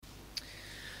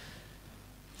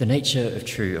The nature of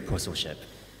true apostleship.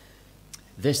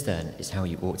 This, then, is how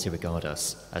you ought to regard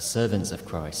us, as servants of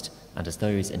Christ, and as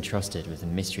those entrusted with the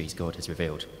mysteries God has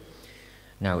revealed.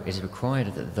 Now, it is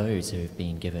required that those who have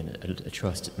been given a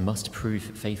trust must prove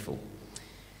faithful.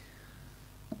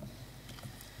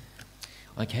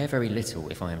 I care very little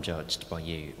if I am judged by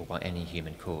you or by any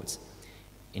human court.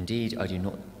 Indeed, I do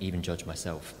not even judge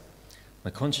myself.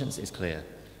 My conscience is clear,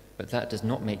 but that does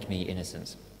not make me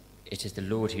innocent. It is the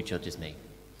Lord who judges me.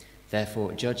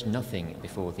 Therefore, judge nothing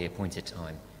before the appointed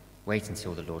time. Wait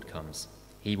until the Lord comes.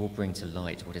 He will bring to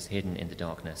light what is hidden in the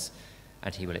darkness,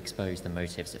 and he will expose the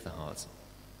motives of the heart.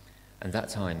 And that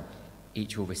time,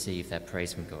 each will receive their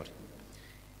praise from God.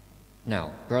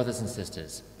 Now, brothers and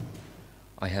sisters,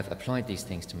 I have applied these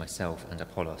things to myself and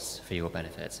Apollos for your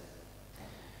benefit,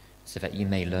 so that you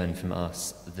may learn from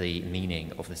us the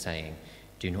meaning of the saying,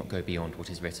 do not go beyond what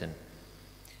is written.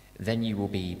 Then you will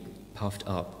be puffed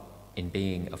up in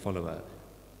being a follower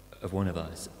of one of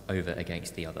us over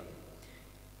against the other.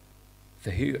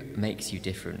 For who makes you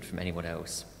different from anyone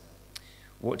else?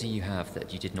 What do you have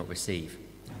that you did not receive?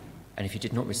 And if you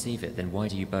did not receive it, then why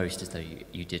do you boast as though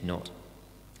you did not?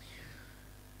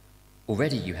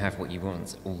 Already you have what you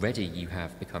want. Already you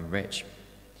have become rich.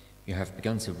 You have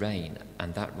begun to reign,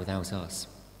 and that without us.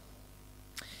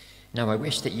 Now I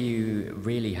wish that you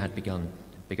really had begun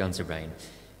to reign,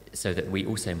 so that we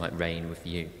also might reign with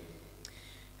you.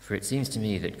 For it seems to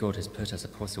me that God has put us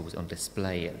apostles on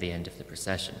display at the end of the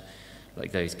procession,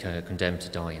 like those condemned to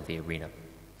die in the arena.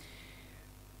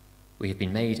 We have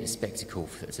been made a spectacle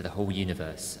to the whole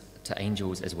universe, to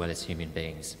angels as well as human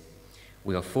beings.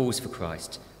 We are fools for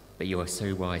Christ, but you are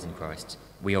so wise in Christ.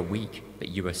 We are weak, but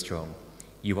you are strong.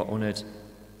 You are honoured,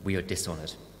 we are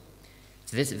dishonoured.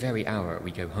 To this very hour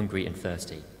we go hungry and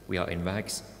thirsty. We are in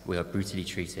rags, we are brutally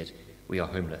treated, we are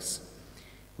homeless.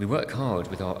 We work hard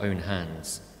with our own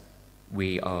hands.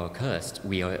 We are cursed.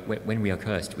 When we are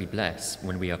cursed, we bless.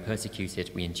 When we are persecuted,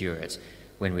 we endure it.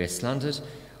 When we are slandered,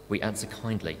 we answer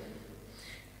kindly.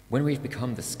 When we've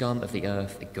become the scum of the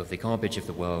earth, the garbage of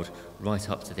the world, right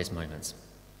up to this moment.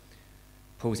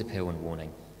 Paul's appeal and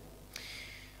warning.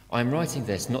 I am writing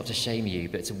this not to shame you,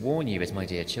 but to warn you as my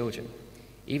dear children.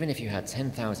 Even if you had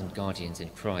 10,000 guardians in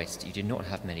Christ, you did not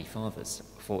have many fathers.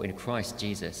 For in Christ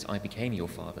Jesus, I became your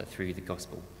father through the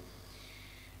gospel.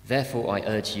 Therefore, I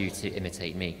urge you to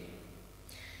imitate me.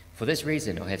 For this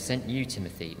reason, I have sent you,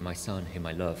 Timothy, my son, whom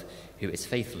I love, who is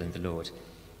faithful in the Lord.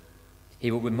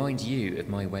 He will remind you of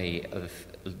my way of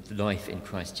life in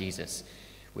Christ Jesus,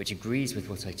 which agrees with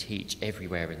what I teach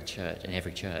everywhere in the church, in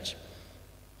every church.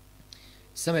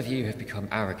 Some of you have become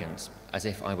arrogant, as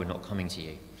if I were not coming to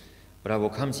you. But I will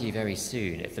come to you very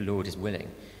soon, if the Lord is willing,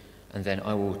 and then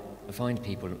I will find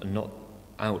people not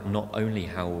only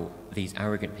how these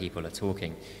arrogant people are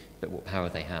talking, but what power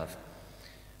they have.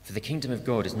 For the kingdom of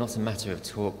God is not a matter of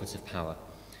talk, but of power.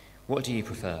 What do you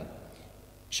prefer?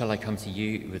 Shall I come to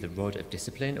you with a rod of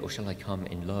discipline, or shall I come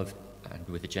in love and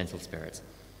with a gentle spirit?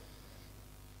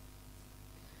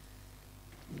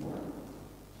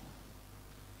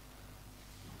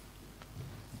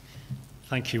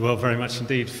 Thank you, Will, very much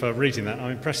indeed for reading that.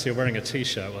 I'm impressed you're wearing a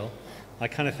T-shirt, Will. I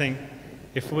kind of think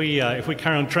if we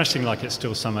carry on dressing like it's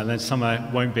still summer, then summer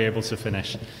won't be able to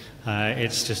finish.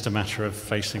 It's just a matter of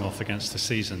facing off against the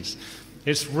seasons.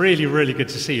 It's really, really good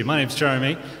to see you. My name's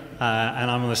Jeremy,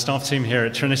 and I'm on the staff team here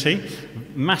at Trinity.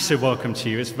 Massive welcome to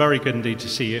you. It's very good indeed to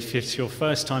see you. If it's your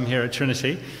first time here at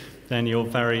Trinity, then you're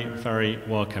very, very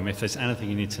welcome. If there's anything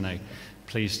you need to know,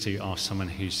 please do ask someone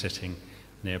who's sitting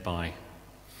nearby.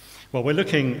 Well, we're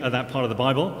looking at that part of the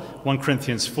Bible, 1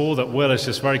 Corinthians 4, that Will has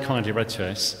just very kindly read to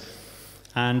us.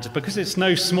 And because it's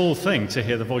no small thing to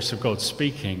hear the voice of God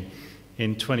speaking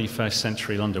in 21st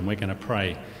century London, we're going to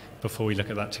pray before we look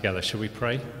at that together. Shall we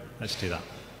pray? Let's do that.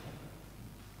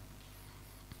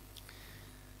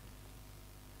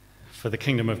 For the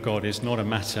kingdom of God is not a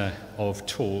matter of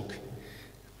talk,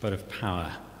 but of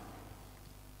power.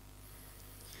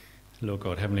 Lord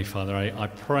God, Heavenly Father, I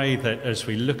pray that as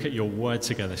we look at your word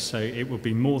together, so it would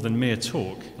be more than mere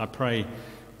talk. I pray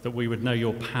that we would know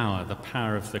your power, the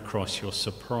power of the cross, your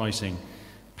surprising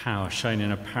power shown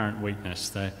in apparent weakness,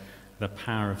 the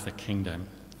power of the kingdom,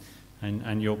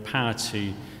 and your power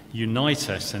to unite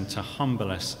us and to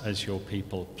humble us as your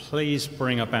people. Please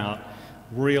bring about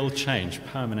real change,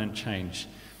 permanent change.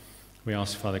 We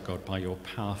ask, Father God, by your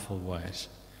powerful words,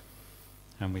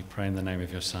 and we pray in the name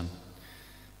of your Son.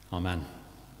 Amen.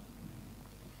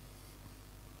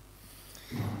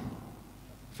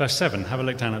 Verse 7, have a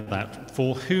look down at that.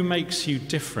 For who makes you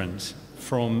different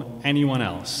from anyone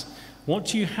else? What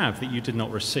do you have that you did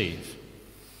not receive?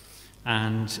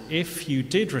 And if you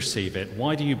did receive it,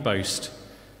 why do you boast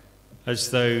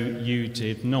as though you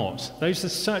did not? Those are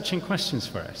searching questions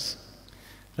for us.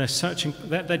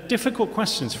 They're difficult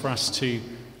questions for us to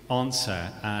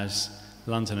answer as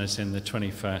Londoners in the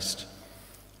 21st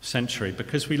century,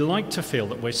 because we like to feel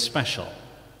that we're special.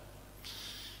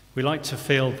 We like to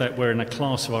feel that we're in a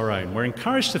class of our own. We're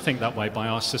encouraged to think that way by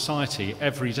our society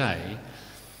every day.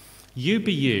 You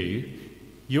be you,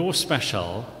 you're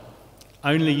special,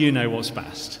 only you know what's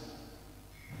best.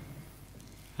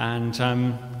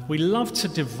 And we love to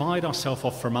divide ourselves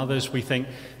off from others. We think,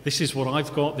 this is what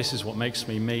I've got, this is what makes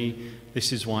me me,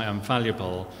 this is why I'm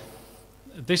valuable,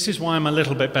 this is why I'm a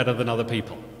little bit better than other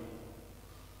people.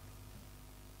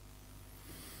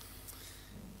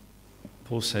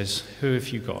 Paul says, who have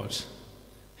you got?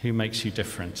 Who makes you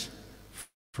different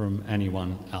from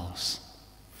anyone else?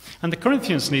 And the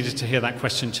Corinthians needed to hear that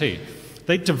question too.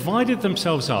 They divided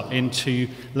themselves up into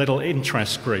little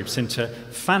interest groups, into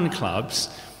fan clubs,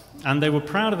 and they were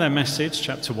proud of their message,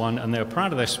 chapter 1, and they were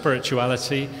proud of their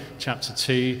spirituality, chapter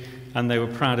 2, and they were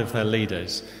proud of their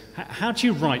leaders. How do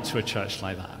you write to a church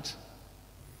like that?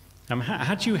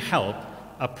 How do you help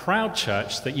a proud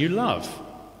church that you love?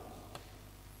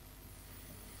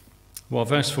 Well,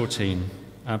 verse 14,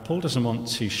 Paul doesn't want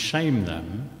to shame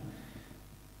them,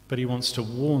 but he wants to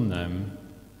warn them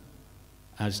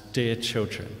as dear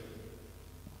children.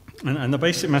 And the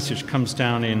basic message comes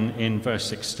down in verse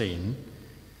 16,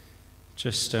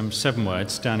 just 7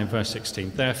 words down in verse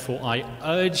 16. Therefore, I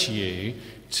urge you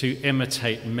to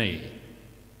imitate me.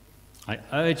 I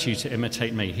urge you to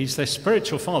imitate me. He's their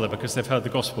spiritual father because they've heard the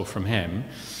gospel from him,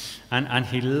 and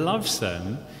he loves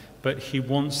them, but he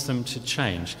wants them to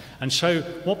change. And so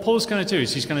what Paul's going to do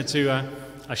is he's going to do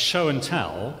a show and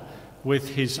tell with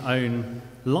his own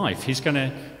life. He's going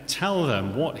to tell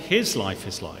them what his life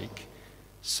is like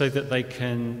so that they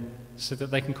can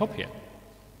copy it.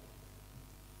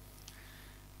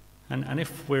 And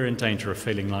if we're in danger of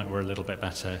feeling like we're a little bit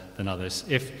better than others,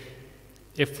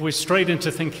 if we're strayed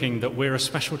into thinking that we're a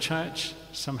special church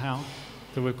somehow,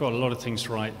 that we've got a lot of things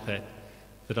right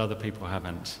that other people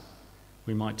haven't,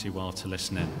 we might do well to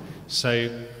listen in.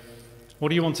 So, what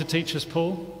do you want to teach us,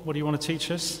 Paul? What do you want to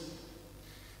teach us?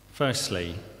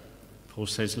 Firstly, Paul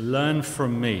says, learn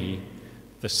from me,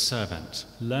 the servant.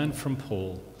 Learn from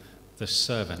Paul, the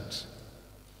servant.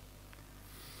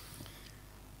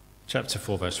 Chapter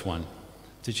 4, verse 1.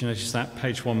 Did you notice that?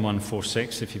 Page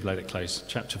 1146, if you've laid it close.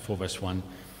 Chapter 4, verse 1.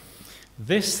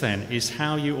 This, then, is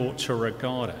how you ought to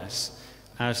regard us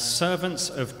as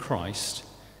servants of Christ,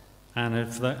 and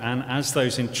as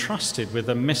those entrusted with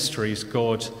the mysteries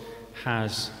God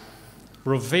has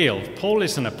revealed. Paul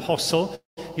is an apostle.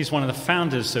 He's one of the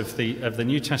founders of the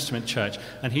New Testament church,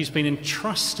 and he's been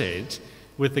entrusted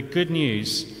with the good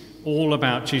news all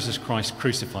about Jesus Christ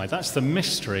crucified. That's the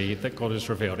mystery that God has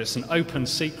revealed. It's an open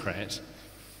secret.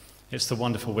 It's the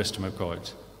wonderful wisdom of God.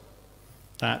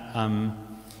 That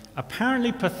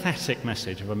apparently pathetic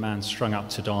message of a man strung up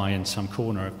to die in some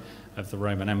corner of the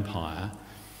Roman Empire,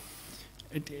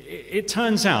 it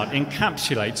turns out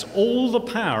encapsulates all the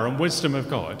power and wisdom of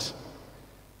God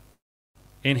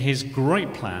in his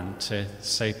great plan to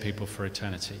save people for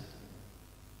eternity.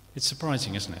 It's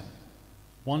surprising, isn't it?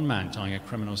 One man dying a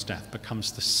criminal's death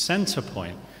becomes the center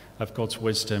point of God's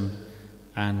wisdom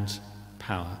and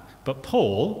power. But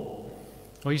Paul,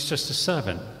 well, he's just a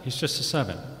servant. He's just a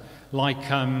servant. Like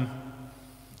the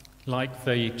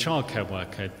childcare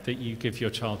worker that you give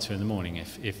your child to in the morning,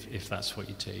 if that's what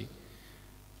you do.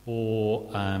 Or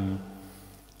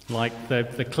like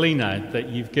the cleaner that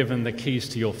you've given the keys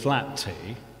to your flat to.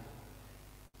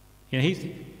 You know,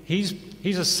 he's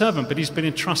a servant, but he's been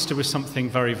entrusted with something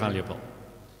very valuable.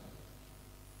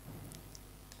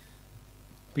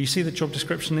 But you see the job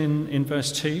description in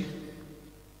verse 2?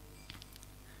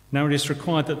 Now it is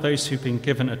required that those who've been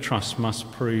given a trust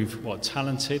must prove what?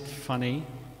 Talented, funny,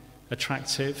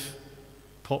 attractive,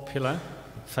 popular,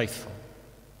 faithful.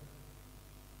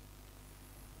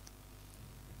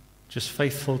 Just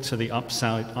faithful to the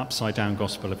upside down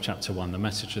gospel of chapter 1, the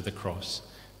message of the cross.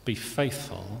 Be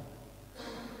faithful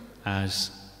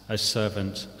as a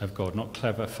servant of God, not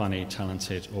clever, funny,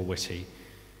 talented, or witty,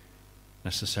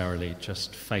 necessarily,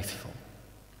 just faithful.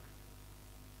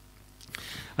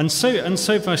 And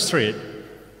so verse 3,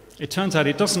 it turns out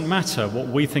it doesn't matter what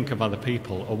we think of other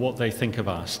people or what they think of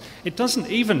us. It doesn't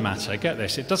even matter, get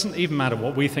this, it doesn't even matter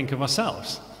what we think of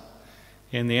ourselves.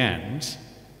 In the end,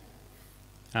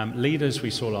 leaders we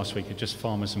saw last week are just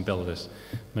farmers and builders.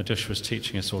 Madush was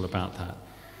teaching us all about that.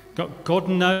 God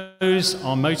knows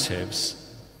our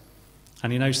motives,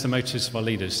 and he knows the motives of our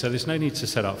leaders, so there's no need to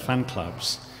set up fan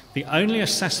clubs The only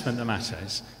assessment that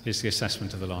matters is the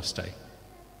assessment of the last day.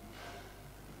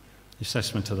 The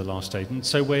assessment of the last day. And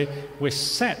so we're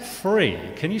set free.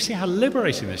 Can you see how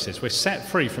liberating this is? We're set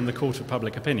free from the court of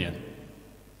public opinion.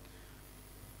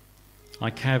 I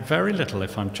care very little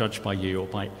if I'm judged by you or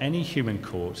by any human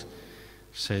court,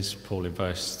 says Paul in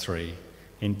verse 3.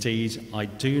 Indeed, I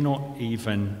do not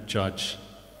even judge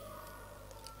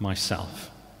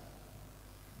myself.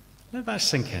 Let that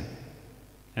sink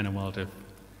in a world of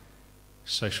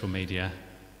social media.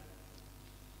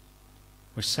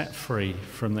 We're set free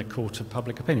from the court of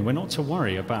public opinion. We're not to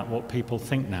worry about what people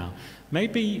think now.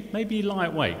 Maybe you lie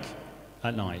awake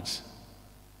at night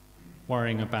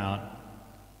worrying about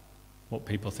what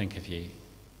people think of you.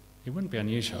 It wouldn't be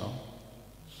unusual.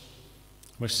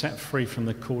 We're set free from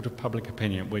the court of public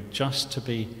opinion. We're just to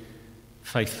be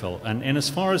faithful. And in as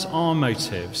far as our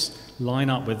motives line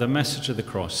up with the message of the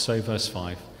cross, so verse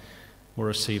 5, we'll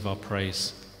receive our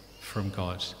praise from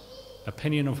God.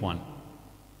 Opinion of one.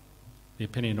 The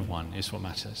opinion of one is what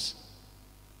matters.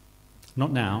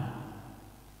 Not now,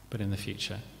 but in the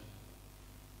future.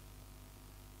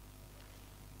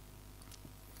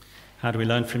 How do we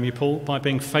learn from you, Paul? By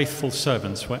being faithful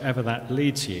servants, wherever that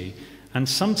leads you. And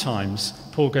sometimes,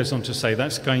 Paul goes on to say,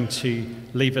 that's going to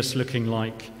leave us looking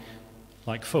like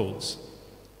fools.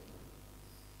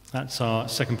 That's our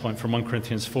second point from 1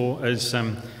 Corinthians 4, as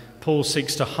Paul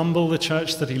seeks to humble the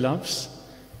church that he loves.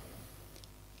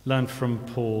 Learn from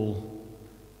Paul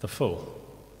the fool.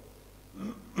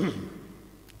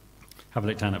 Have a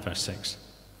look down at verse 6.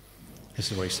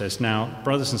 This is what he says. Now,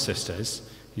 brothers and sisters,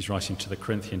 he's writing to the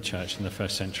Corinthian church in the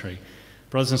first century.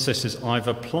 Brothers and sisters, I've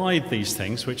applied these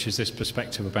things, which is this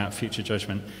perspective about future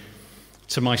judgment,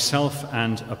 to myself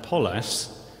and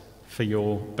Apollos for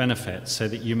your benefit, so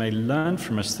that you may learn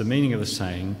from us the meaning of the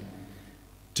saying,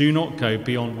 do not go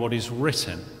beyond what is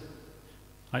written.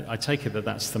 I take it that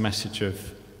that's the message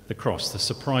of the cross, the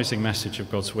surprising message of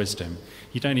God's wisdom.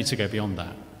 You don't need to go beyond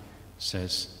that,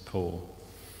 says Paul.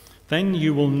 Then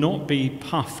you will not be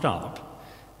puffed up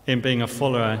in being a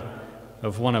follower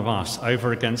of one of us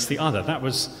over against the other. That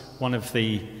was one of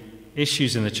the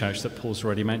issues in the church that Paul's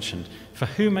already mentioned. For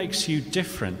who makes you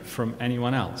different from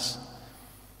anyone else?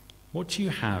 What do you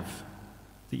have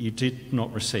that you did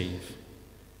not receive?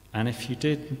 And if you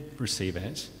did receive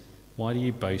it, why do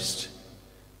you boast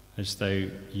as though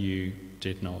you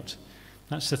did not?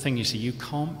 That's the thing, you see, you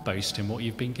can't boast in what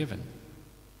you've been given.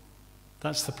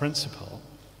 That's the principle.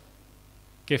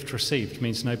 Gift received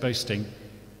means no boasting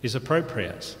is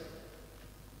appropriate.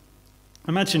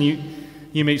 Imagine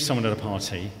you meet someone at a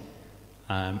party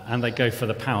and they go for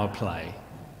the power play.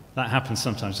 That happens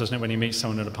sometimes, doesn't it? When you meet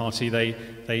someone at a party,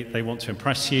 they want to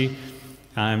impress you.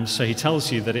 So he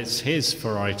tells you that it's his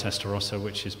Ferrari Testarossa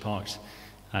which is parked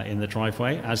in the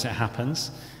driveway, as it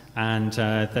happens, and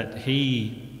that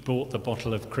he brought the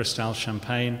bottle of Cristal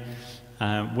champagne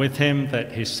with him,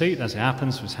 that his seat, as it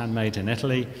happens, was handmade in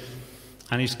Italy,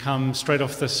 and he's come straight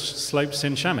off the slopes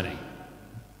in Chamonix.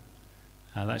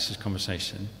 That's his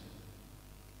conversation.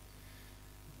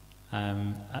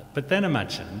 But then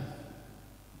imagine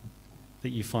that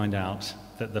you find out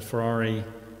that the Ferrari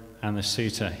and the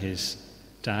suit are his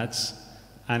dad's,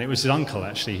 and it was his uncle,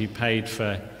 actually, who paid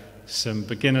for some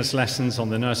beginner's lessons on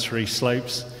the nursery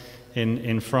slopes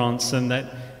in France, and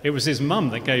that it was his mum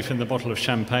that gave him the bottle of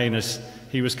champagne as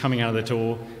he was coming out of the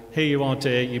door. Here you are,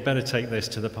 dear, you better take this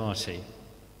to the party.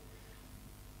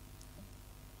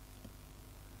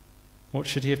 What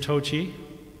should he have told you?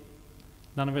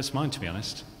 None of it's mine, to be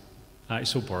honest.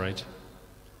 It's all borrowed.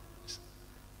 It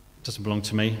doesn't belong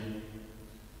to me.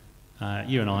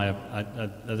 You and I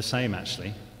are the same,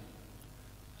 actually.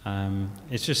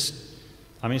 It's just,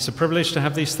 it's a privilege to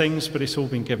have these things, but it's all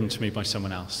been given to me by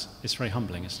someone else. It's very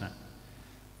humbling, isn't it?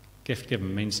 Gift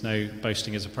given means no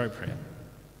boasting is appropriate.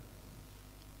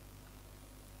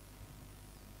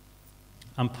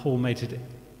 And Paul made it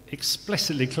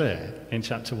explicitly clear in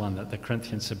chapter 1 that the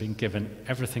Corinthians have been given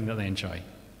everything that they enjoy.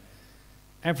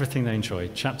 Everything they enjoy.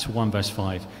 Chapter 1, verse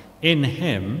 5. In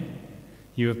him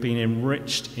you have been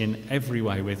enriched in every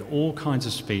way with all kinds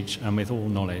of speech and with all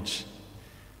knowledge.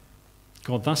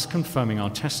 God thus confirming our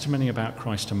testimony about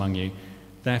Christ among you.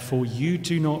 Therefore you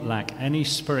do not lack any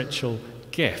spiritual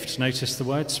gift. Notice the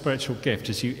word spiritual gift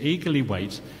as you eagerly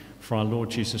wait for our Lord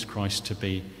Jesus Christ to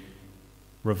be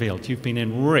revealed. You've been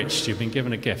enriched, you've been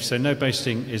given a gift, so no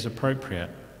boasting is appropriate.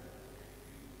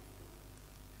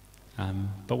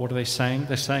 But what are they saying?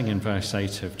 They're saying in verse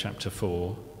 8 of chapter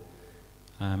 4,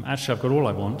 actually I've got all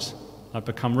I want, I've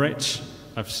become rich,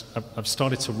 I've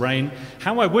started to reign.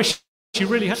 How I wish you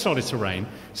really had started to reign,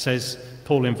 says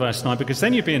Paul in verse 9, because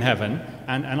then you'd be in heaven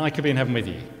and I could be in heaven with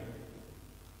you.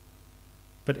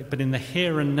 But in the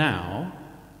here and now,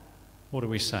 what do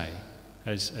we say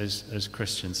as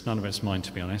Christians? None of it's mine,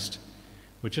 to be honest.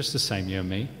 We're just the same, you and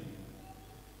me.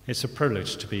 It's a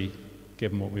privilege to be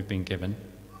given what we've been given,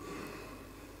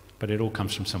 but it all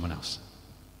comes from someone else.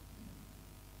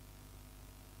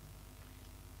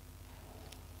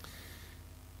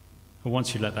 But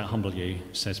once you let that humble you,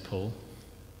 says Paul,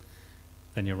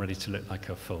 then you're ready to look like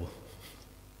a fool.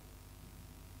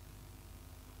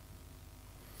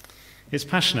 It's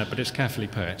passionate, but it's carefully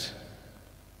put.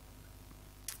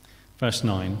 Verse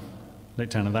 9, look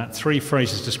down at that. 3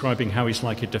 phrases describing how he's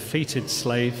like a defeated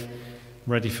slave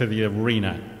ready for the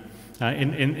arena.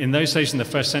 In those days, in the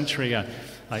first century, a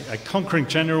conquering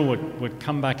general would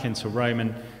come back into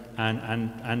Rome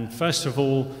and first of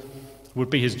all would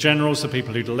be his generals, the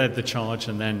people who'd led the charge,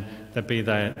 and then there'd be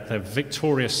their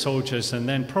victorious soldiers, and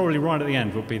then probably right at the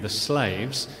end would be the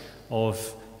slaves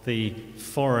of the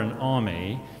foreign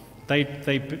army.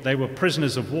 They were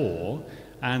prisoners of war,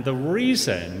 and the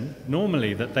reason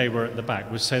normally that they were at the back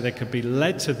was so they could be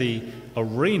led to the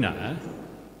arena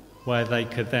where they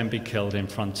could then be killed in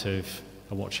front of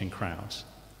a watching crowd.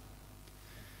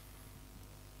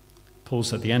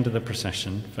 Paul's at the end of the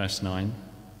procession, verse 9.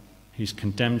 He's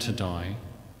condemned to die,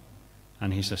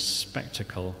 and he's a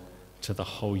spectacle to the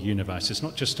whole universe. It's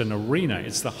not just an arena,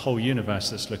 it's the whole universe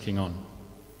that's looking on.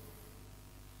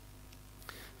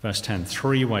 Verse 10,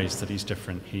 3 ways that he's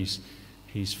different.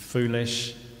 He's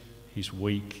foolish, he's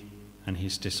weak, and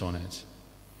he's dishonoured.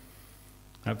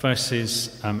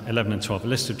 Verses 11 and 12, a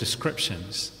list of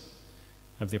descriptions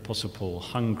of the Apostle Paul: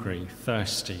 hungry,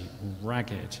 thirsty,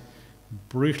 ragged,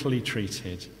 brutally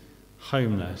treated,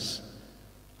 homeless,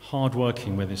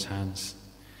 hard-working with his hands.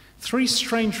 3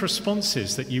 strange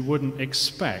responses that you wouldn't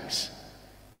expect,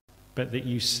 but that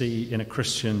you see in a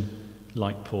Christian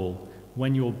like Paul.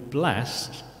 When you're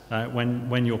blessed,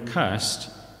 when you're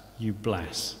cursed, you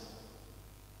bless.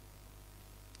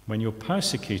 When you're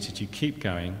persecuted, you keep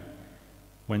going.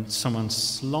 When someone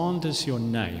slanders your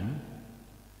name,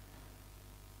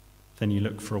 then you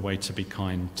look for a way to be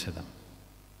kind to them.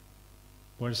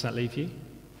 Where does that leave you?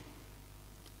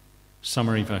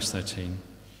 Summary, verse 13.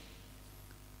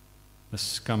 The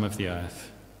scum of the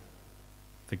earth,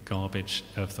 the garbage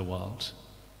of the world.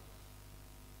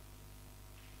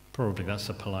 Probably that's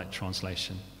a polite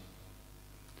translation.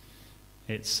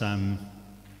 It's that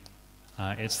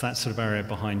sort of area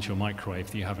behind your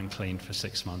microwave that you haven't cleaned for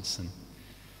 6 months, and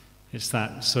it's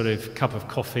that sort of cup of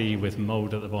coffee with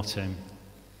mold at the bottom.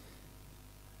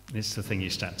 It's the thing you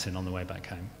stepped in on the way back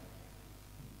home.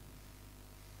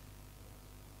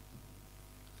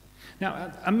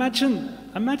 Now, imagine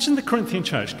the Corinthian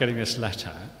church getting this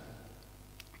letter.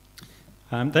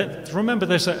 Remember,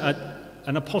 there's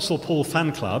an Apostle Paul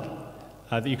fan club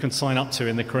that you can sign up to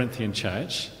in the Corinthian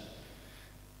church.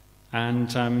 And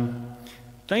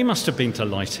they must have been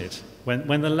delighted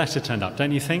when the letter turned up,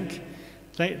 don't you think?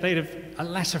 They'd have a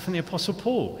letter from the Apostle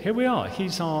Paul. Here we are.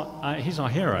 He's our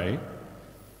hero.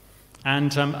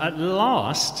 And at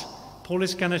last, Paul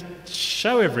is going to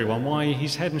show everyone why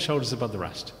he's head and shoulders above the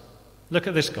rest. Look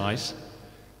at this, guys.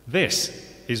 This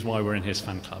is why we're in his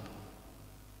fan club.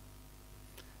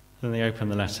 Then they open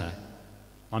the letter.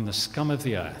 I'm the scum of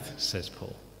the earth, says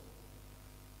Paul.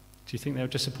 Do you think they were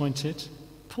disappointed?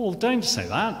 Paul, don't say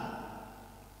that.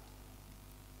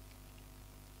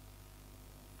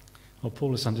 Well,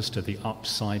 Paul has understood the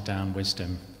upside-down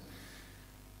wisdom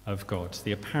of God,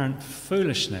 the apparent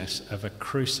foolishness of a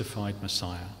crucified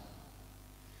Messiah.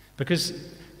 Because,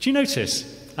 do you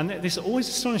notice, and this always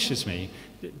astonishes me,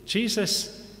 that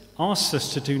Jesus asks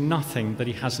us to do nothing that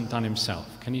he hasn't done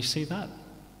himself. Can you see that?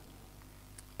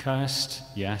 Cursed,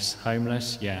 yes.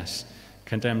 Homeless, yes.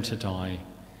 Condemned to die,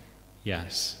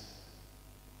 yes.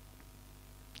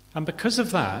 And because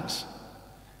of that,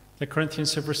 the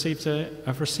Corinthians have received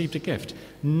a gift.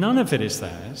 None of it is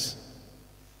theirs.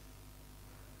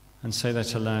 And so they're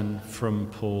to learn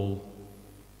from Paul,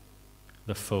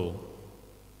 the fool.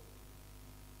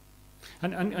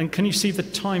 And can you see the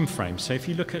time frame? So if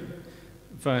you look at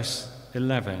verse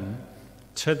 11,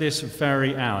 to this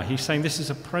very hour, he's saying this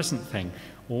is a present thing.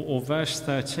 Or verse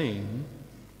 13,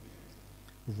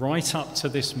 right up to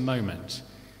this moment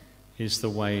is the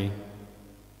way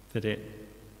that it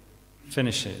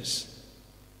finishes.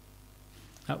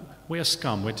 We are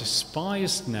scum. We're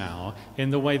despised now in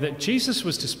the way that Jesus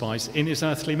was despised in his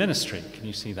earthly ministry. Can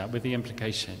you see that with the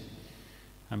implication?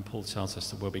 And Paul tells us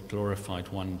that we'll be glorified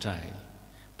one day.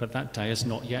 But that day has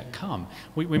not yet come.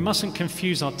 We mustn't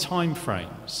confuse our time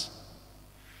frames.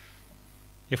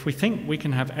 If we think we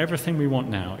can have everything we want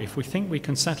now, if we think we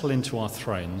can settle into our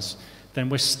thrones, then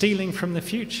we're stealing from the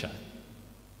future.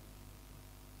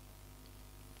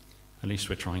 At least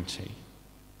we're trying to.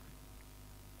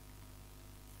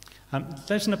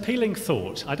 There's an appealing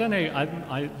thought. I don't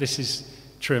know, this is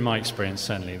true in my experience,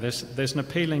 certainly. There's an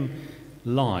appealing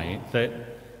lie that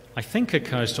I think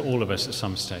occurs to all of us at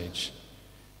some stage.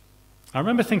 I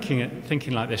remember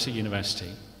thinking like this at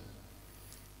university.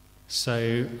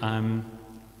 So,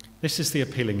 this is the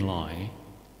appealing lie.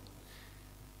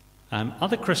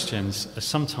 Other Christians are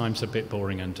sometimes a bit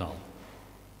boring and dull.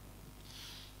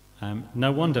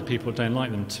 No wonder people don't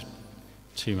like them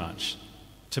too much.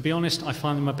 To be honest, I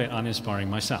find them a bit uninspiring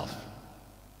myself.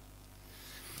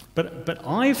 But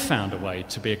I've found a way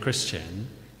to be a Christian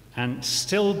and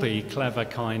still be clever,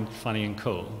 kind, funny and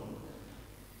cool.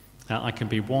 I can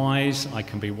be wise, I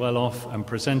can be well off and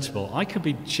presentable. I can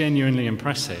be genuinely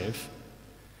impressive.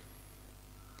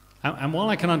 And while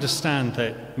I can understand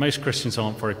that most Christians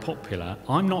aren't very popular,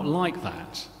 I'm not like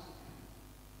that.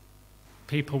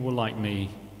 People will like me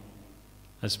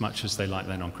as much as they like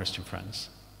their non-Christian friends.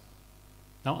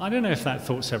 Now, I don't know if that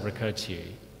thought's ever occurred to you.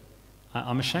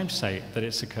 I'm ashamed to say that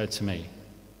it's occurred to me.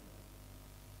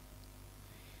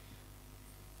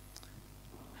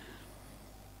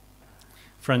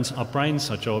 Friends, our brains,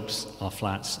 our jobs, our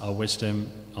flats, our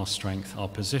wisdom, our strength, our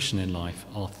position in life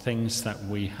are things that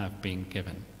we have been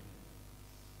given.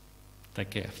 They're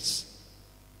gifts.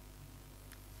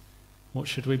 What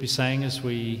should we be saying as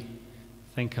we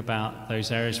think about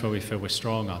those areas where we feel we're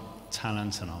strong, our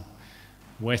talent and our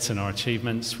wit and our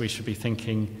achievements? We should be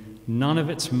thinking, none of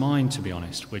it's mine, to be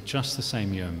honest. We're just the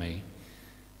same, you and me.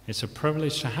 It's a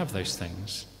privilege to have those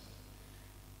things,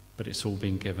 but it's all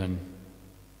been given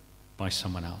by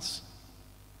someone else.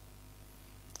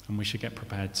 And we should get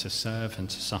prepared to serve and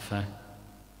to suffer,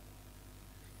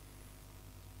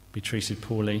 be treated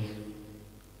poorly,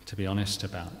 to be honest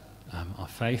about our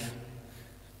faith.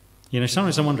 You know,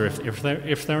 sometimes I wonder if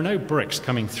there are no bricks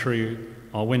coming through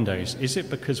our windows, is it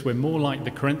because we're more like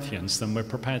the Corinthians than we're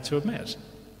prepared to admit?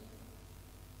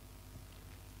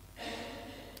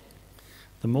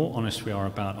 The more honest we are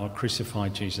about our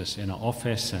crucified Jesus in our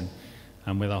office and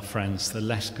with our friends, the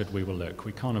less good we will look.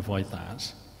 We can't avoid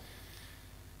that.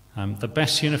 The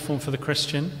best uniform for the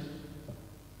Christian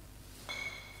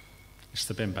is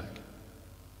the bin bag.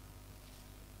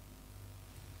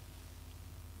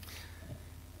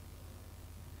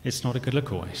 It's not a good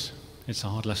look always. It's a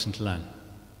hard lesson to learn.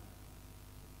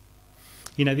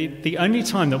 You know, the only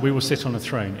time that we will sit on a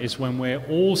throne is when we're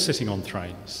all sitting on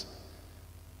thrones.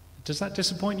 Does that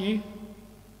disappoint you?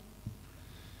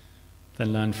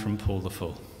 Then learn from Paul the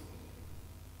Fool.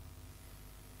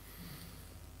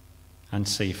 And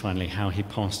see, finally, how he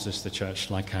pastors the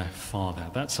church like a father.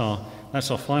 That's our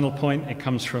final point. It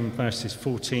comes from verses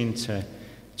 14 to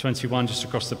 21, just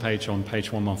across the page on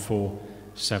page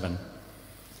 1147.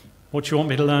 What do you want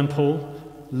me to learn, Paul?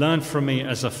 Learn from me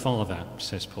as a father,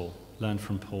 says Paul. Learn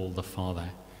from Paul the Father.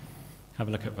 Have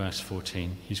a look at verse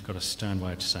 14. He's got a stern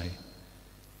word to say.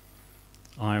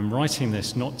 I am writing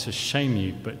this not to shame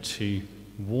you, but to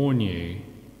warn you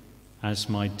as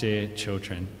my dear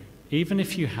children. Even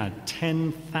if you had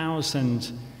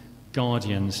 10,000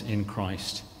 guardians in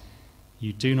Christ,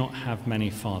 you do not have many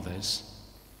fathers.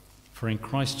 For in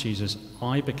Christ Jesus,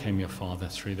 I became your father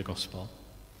through the gospel.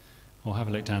 Or have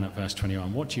a look down at verse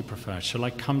 21. What do you prefer? Shall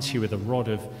I come to you with a rod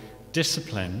of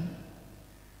discipline,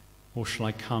 or shall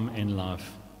I come in love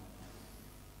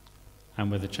and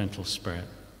with a gentle spirit?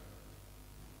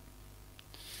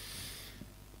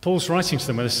 Paul's writing to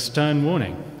them with a stern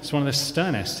warning. It's one of the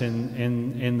sternest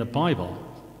in the Bible.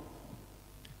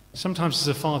 Sometimes as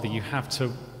a father you have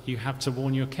to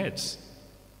warn your kids.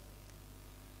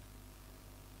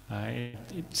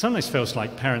 It sometimes feels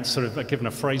like parents sort of are given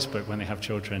a phrase book when they have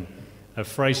children, of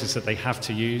phrases that they have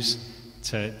to use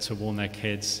to warn their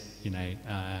kids. You know,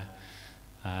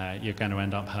 you're going to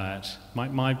end up hurt.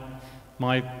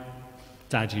 My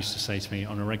dad used to say to me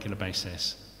on a regular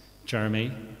basis,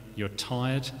 Jeremy, you're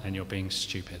tired and you're being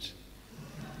stupid.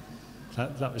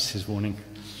 That was his warning.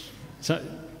 So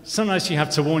sometimes you have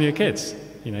to warn your kids.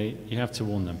 You know, you have to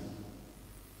warn them.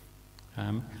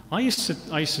 I used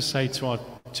to say to our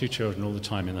two children all the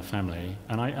time in the family,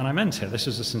 and I meant it. This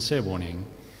was a sincere warning.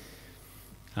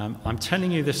 I'm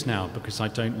telling you this now because I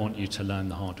don't want you to learn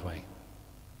the hard way.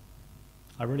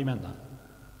 I really meant that.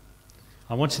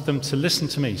 I wanted them to listen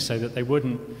to me so that they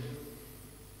wouldn't.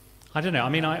 I don't know. I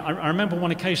mean, I remember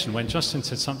one occasion when Justin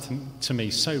said something to me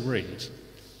so rude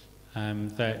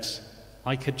that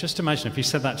I could just imagine if he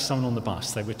said that to someone on the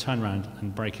bus, they would turn around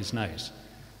and break his nose.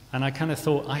 And I kind of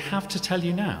thought, I have to tell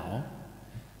you now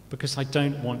because I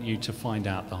don't want you to find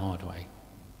out the hard way.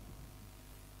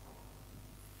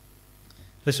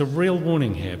 There's a real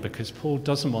warning here because Paul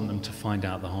doesn't want them to find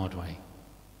out the hard way.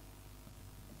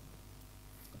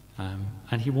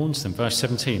 And he warns them, verse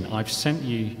 17, I've sent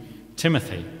you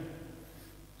Timothy.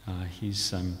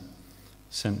 He's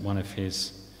sent one of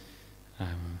his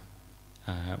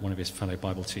fellow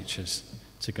Bible teachers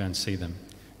to go and see them.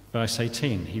 Verse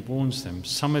 18, he warns them,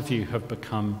 some of you have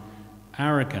become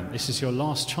arrogant. This is your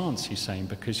last chance, he's saying,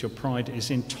 because your pride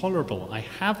is intolerable. I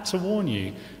have to warn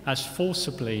you as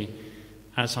forcibly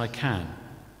as I can.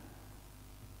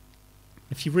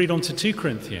 If you read on to 2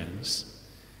 Corinthians,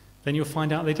 then you'll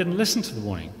find out they didn't listen to the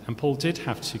warning, and Paul did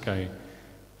have to go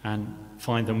and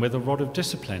find them with a rod of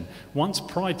discipline. Once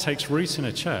pride takes root in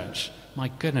a church, my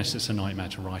goodness, it's a nightmare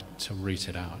to root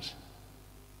it out.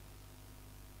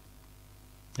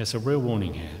 There's a real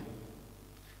warning here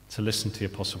to listen to the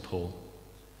Apostle Paul.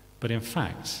 But in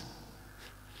fact,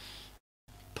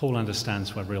 Paul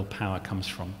understands where real power comes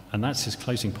from, and that's his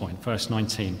closing point, verse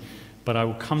 19. But I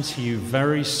will come to you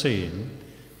very soon,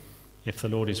 if the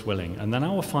Lord is willing. And then I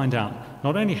will find out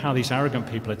not only how these arrogant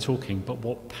people are talking, but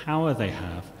what power they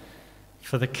have.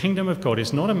 For the kingdom of God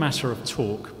is not a matter of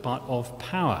talk, but of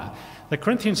power. The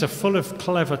Corinthians are full of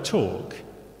clever talk,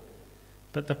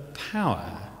 but the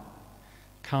power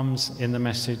comes in the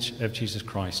message of Jesus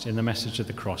Christ, in the message of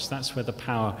the cross. That's where the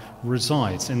power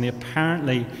resides, in the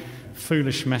apparently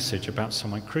foolish message about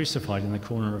someone crucified in the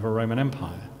corner of a Roman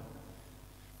Empire.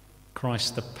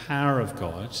 Christ, the power of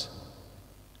God,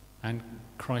 and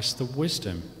Christ, the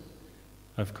wisdom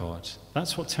of God.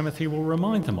 That's what Timothy will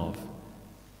remind them of.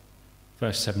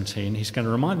 Verse 17, he's going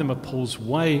to remind them of Paul's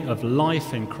way of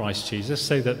life in Christ Jesus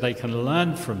so that they can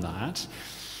learn from that.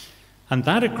 And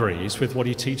that agrees with what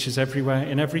he teaches everywhere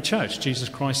in every church. Jesus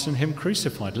Christ and him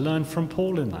crucified. Learn from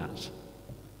Paul in that.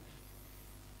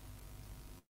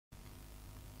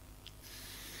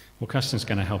 Well, Kirsten's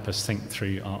going to help us think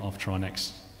through, after our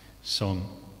next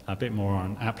song, a bit more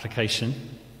on application.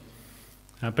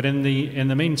 But in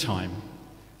the meantime,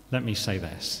 let me say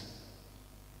this.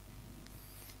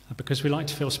 Because we like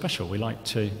to feel special. We like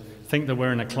to think that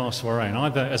we're in a class of our own,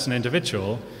 either as an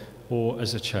individual or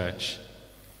as a church.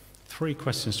 3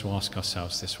 questions to ask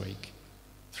ourselves this week.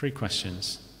 3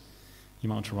 questions. You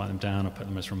might want to write them down or put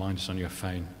them as reminders on your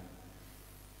phone.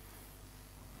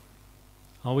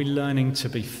 Are we learning to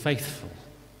be faithful?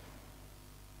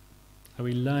 Are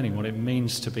we learning what it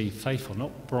means to be faithful?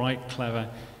 Not bright, clever,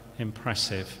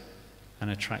 impressive, and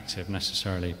attractive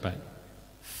necessarily, but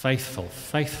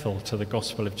faithful to the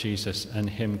gospel of Jesus and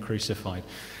him crucified.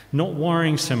 Not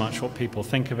worrying so much what people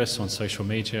think of us on social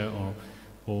media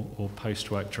or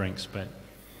post-work drinks, but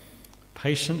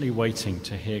patiently waiting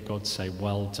to hear God say,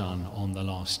 well done on the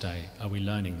last day. Are we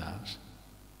learning that?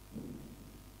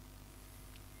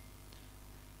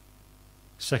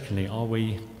 Secondly, are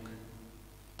we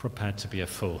prepared to be a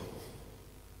fool?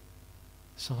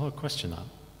 It's a hard question, that.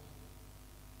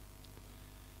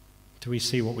 Do we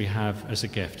see what we have as a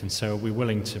gift? And so are we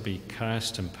willing to be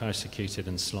cursed and persecuted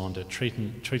and slandered,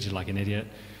 treated like an idiot,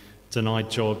 denied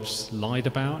jobs, lied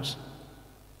about?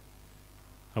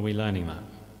 Are we learning that?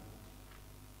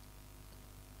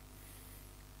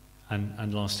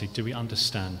 And lastly, do we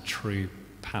understand true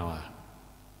power?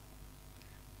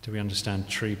 Do we understand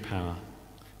true power?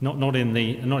 Not in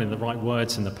the right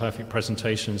words and the perfect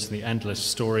presentations and the endless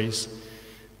stories.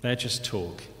 They're just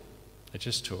talk. They're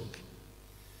just talk.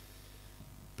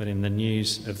 But in the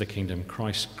news of the kingdom,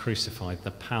 Christ crucified,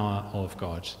 the power of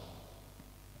God.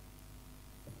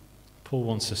 Paul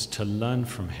wants us to learn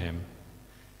from him,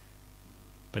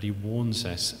 but he warns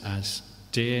us as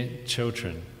dear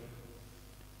children.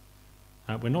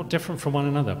 We're not different from one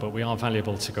another, but we are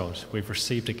valuable to God. We've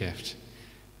received a gift,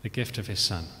 the gift of his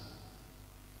Son.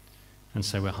 And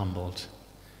so we're humbled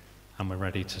and we're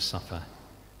ready to suffer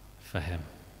for him.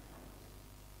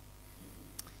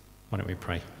 Why don't we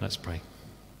pray? Let's pray.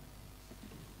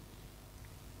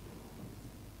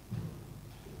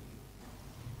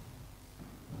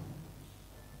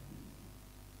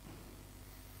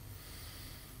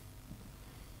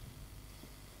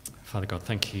 Father God,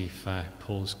 thank you for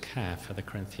Paul's care for the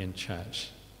Corinthian church.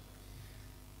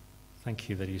 Thank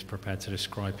you that he's prepared to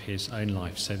describe his own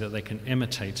life so that they can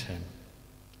imitate him.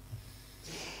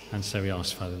 And so we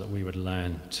ask, Father, that we would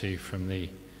learn too from the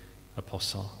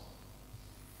apostle.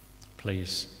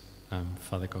 Please,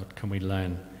 Father God, can we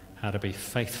learn how to be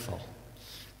faithful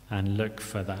and look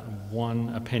for that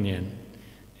one opinion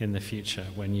in the future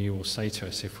when you will say to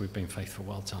us, if we've been faithful,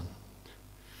 well done.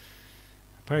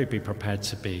 I pray be prepared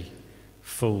to be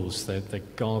fools, the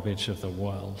garbage of the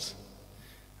world,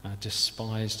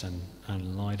 despised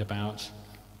and lied about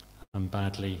and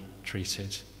badly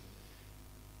treated.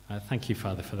 Thank you,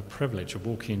 Father, for the privilege of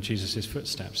walking in Jesus'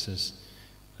 footsteps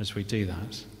as we do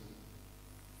that.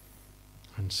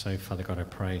 And so, Father God, I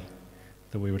pray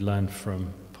that we would learn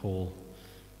from Paul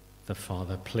the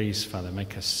Father. Please, Father,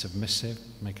 make us submissive,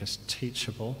 make us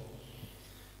teachable.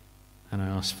 And I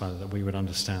ask, Father, that we would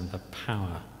understand the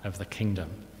power of the kingdom,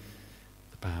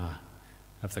 the power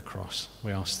of the cross.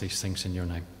 We ask these things in your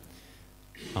name.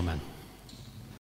 Amen.